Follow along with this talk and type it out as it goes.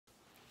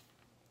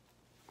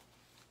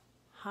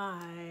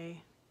Hi,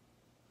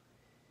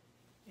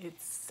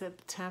 it's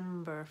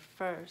September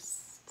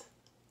 1st.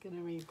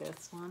 Gonna read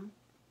this one.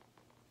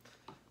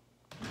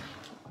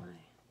 My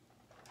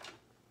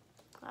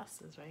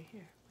glasses right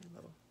here, my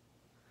little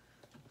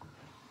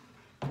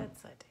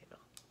bedside table.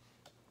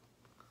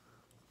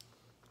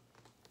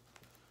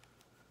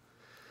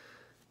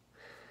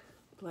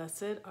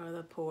 Blessed are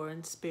the poor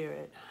in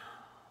spirit,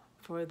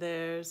 for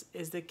theirs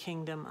is the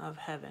kingdom of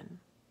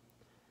heaven.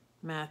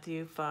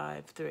 Matthew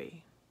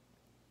 5:3.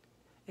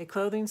 A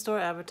clothing store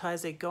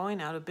advertised a going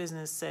out of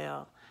business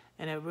sale,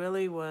 and it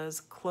really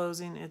was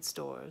closing its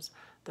doors.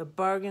 The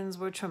bargains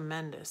were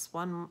tremendous.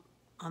 On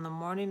the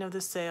morning of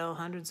the sale,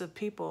 hundreds of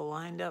people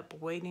lined up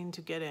waiting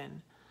to get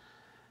in.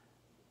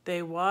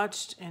 They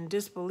watched in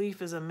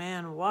disbelief as a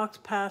man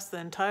walked past the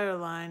entire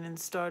line and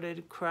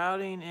started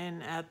crowding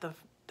in at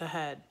the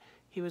head.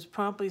 He was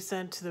promptly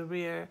sent to the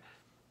rear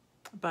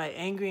by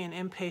angry and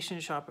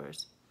impatient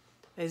shoppers.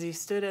 As he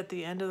stood at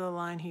the end of the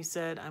line, he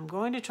said, "I'm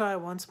going to try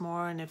once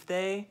more, and if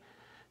they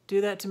do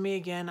that to me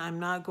again,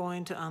 I'm not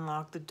going to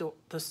unlock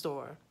the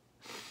store."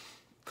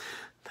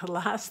 The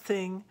last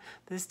thing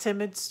this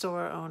timid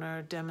store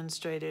owner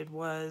demonstrated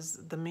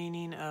was the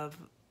meaning of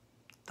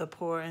the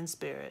poor in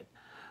spirit.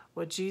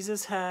 What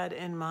Jesus had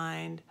in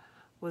mind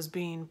was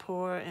being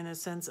poor in the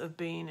sense of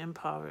being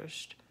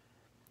impoverished.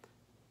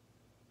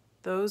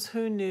 Those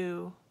who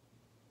know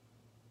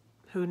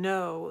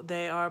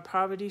they are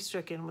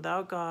poverty-stricken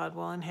without God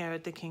will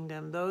inherit the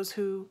kingdom. Those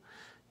who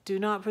do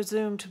not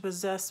presume to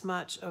possess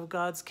much of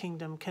God's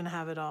kingdom can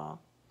have it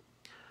all.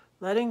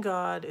 Letting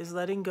God is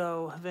letting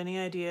go of any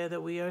idea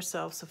that we are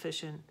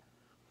self-sufficient.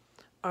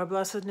 Our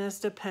blessedness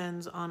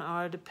depends on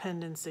our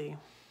dependency.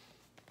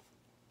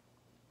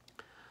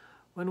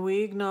 When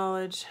we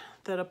acknowledge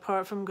that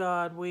apart from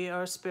God we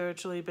are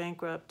spiritually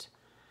bankrupt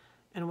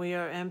and we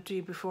are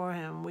empty before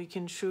Him, we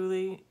can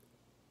truly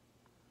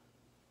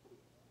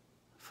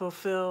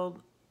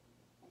filled,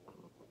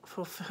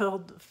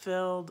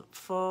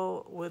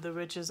 full with the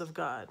riches of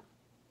God.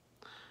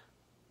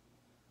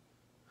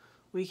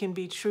 We can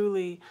be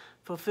truly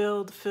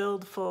filled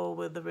full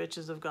with the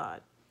riches of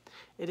God.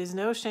 It is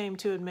no shame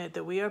to admit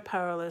that we are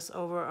powerless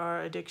over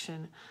our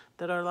addiction,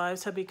 that our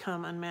lives have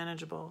become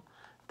unmanageable.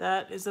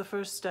 That is the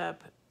first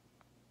step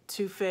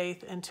to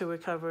faith and to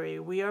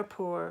recovery. We are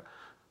poor,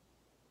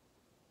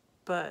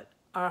 but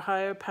our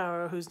higher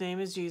power, whose name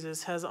is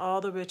Jesus, has all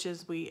the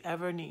riches we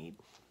ever need.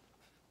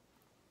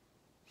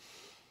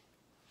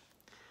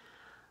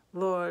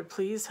 Lord,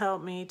 please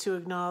help me to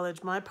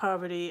acknowledge my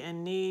poverty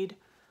and need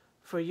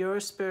for your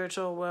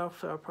spiritual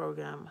welfare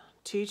program.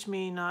 Teach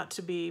me not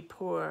to be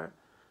poor,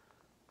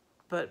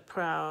 but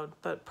proud,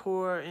 but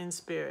poor in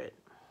spirit.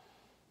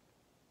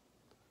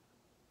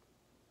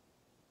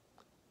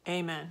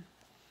 Amen.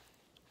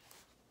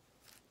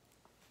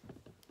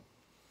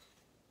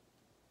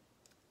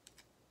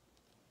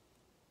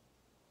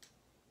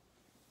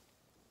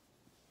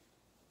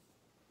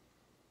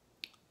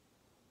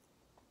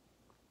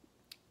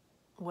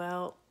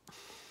 Well,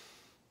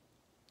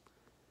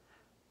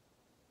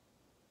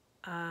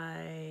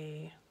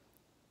 I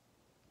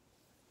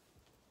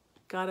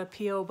got a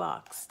P.O.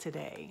 box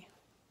today.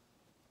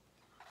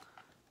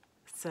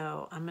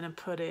 So I'm going to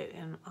put it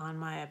on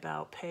my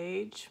About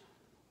page.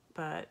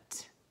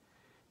 But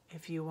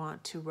if you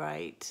want to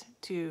write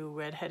to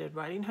Redheaded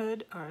Riding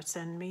Hood or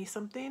send me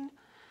something,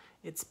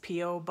 it's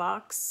P.O.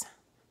 Box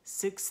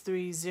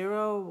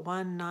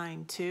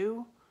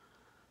 630192.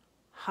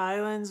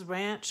 Highlands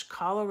Ranch,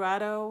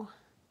 Colorado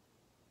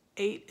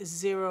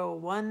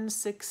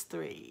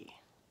 80163.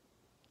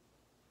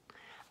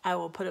 I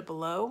will put it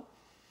below,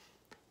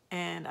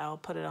 and I'll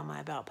put it on my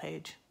About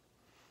page.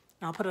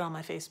 And I'll put it on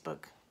my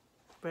Facebook,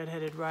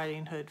 Redheaded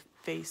Riding Hood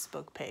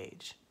Facebook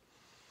page.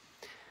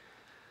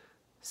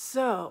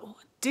 So,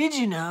 did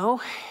you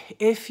know,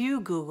 if you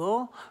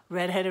Google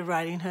Redheaded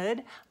Riding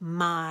Hood,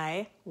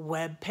 my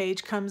web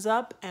page comes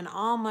up and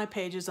all my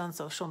pages on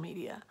social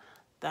media.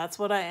 That's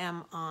what I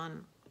am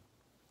on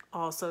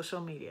all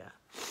social media.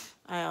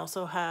 I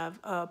also have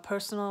a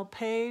personal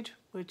page,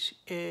 which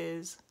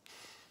is,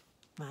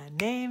 my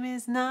name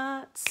is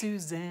not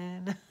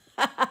Susan.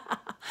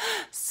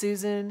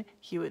 Susan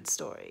Hewitt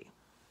Story.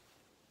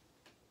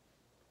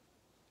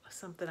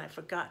 Something I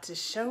forgot to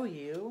show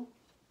you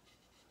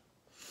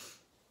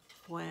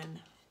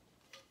when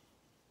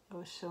I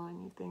was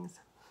showing you things.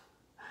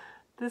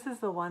 This is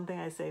the one thing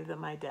I saved that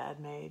my dad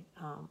made.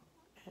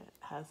 It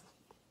has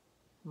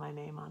my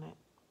name on it.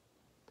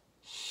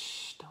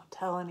 Shh, don't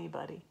tell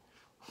anybody.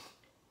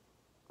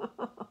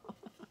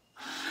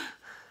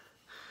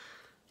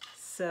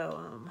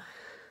 So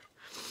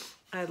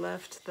I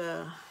left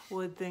the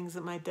wood things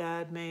that my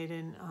dad made,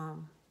 and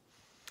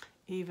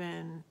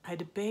even I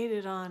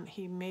debated on,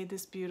 he made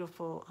this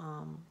beautiful,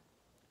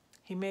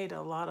 he made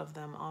a lot of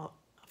them all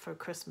for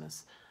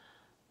Christmas,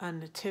 a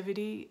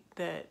nativity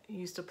that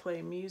used to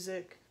play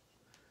music.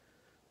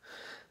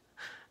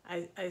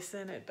 I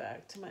sent it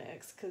back to my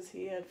ex because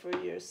he had for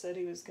years said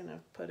he was going to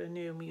put a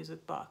new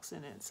music box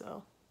in it.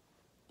 So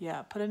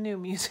Yeah, put a new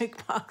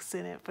music box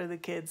in it for the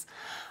kids.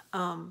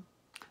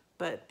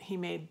 But he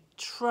made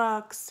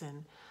trucks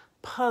and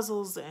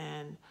puzzles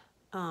and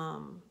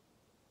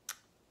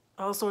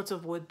all sorts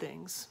of wood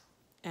things.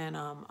 And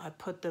I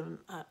put them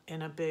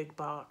in a big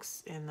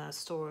box in the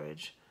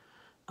storage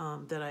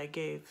that I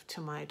gave to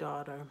my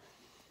daughter.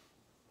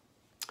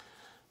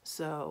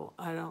 So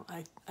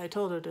I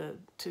told her to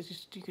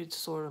just, you could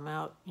sort them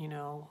out, you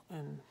know,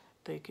 and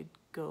they could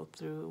go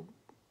through,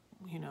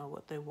 you know,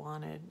 what they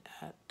wanted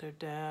at their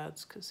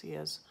dad's, because he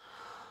has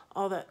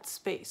all that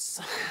space.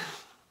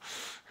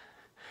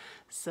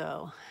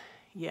 So,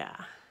 yeah.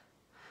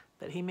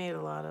 But he made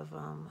a lot of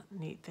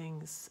neat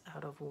things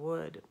out of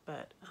wood.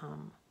 But,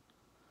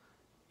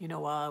 you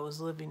know, while I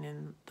was living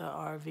in the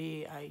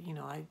RV,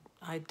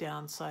 I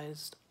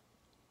downsized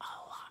a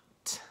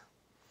lot.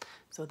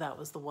 So that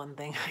was the one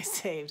thing I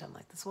saved. I'm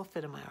like, this will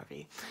fit in my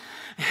RV.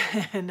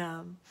 And,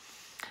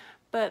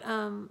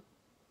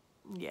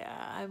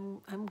 yeah,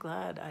 I'm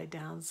glad I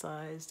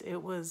downsized.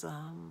 It was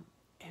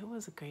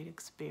a great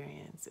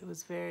experience.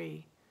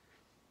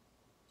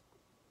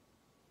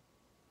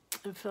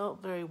 It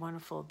felt very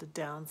wonderful to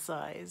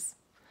downsize,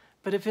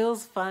 but it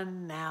feels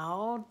fun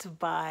now to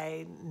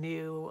buy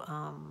new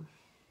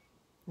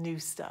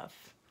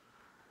stuff.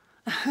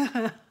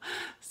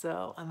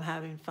 So I'm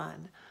having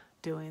fun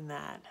doing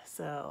that.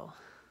 So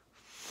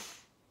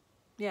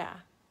yeah,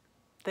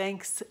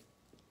 thanks,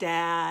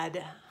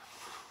 Dad.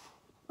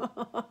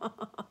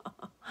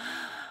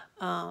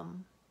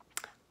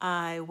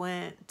 I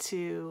went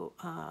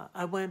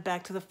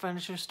back to the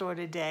furniture store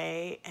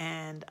today,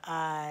 and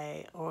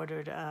I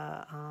ordered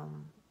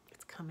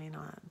it's coming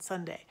on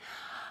Sunday,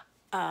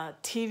 a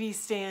TV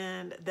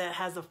stand that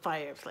has a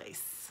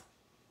fireplace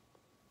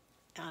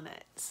on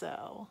it.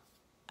 So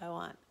I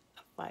want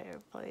a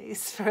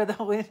fireplace for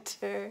the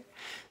winter,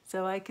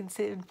 so I can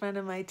sit in front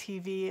of my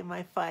TV and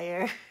my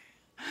fire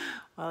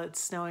while it's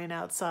snowing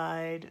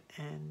outside,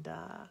 and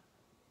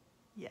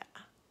yeah,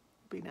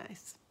 it'll be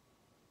nice.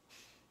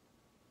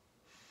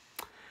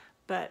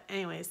 But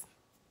anyways,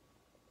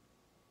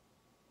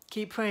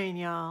 keep praying,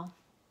 y'all.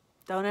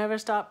 Don't ever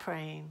stop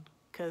praying,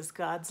 because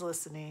God's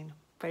listening.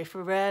 Pray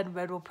for Red.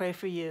 Red will pray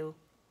for you.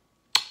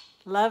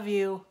 Love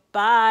you.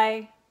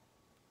 Bye.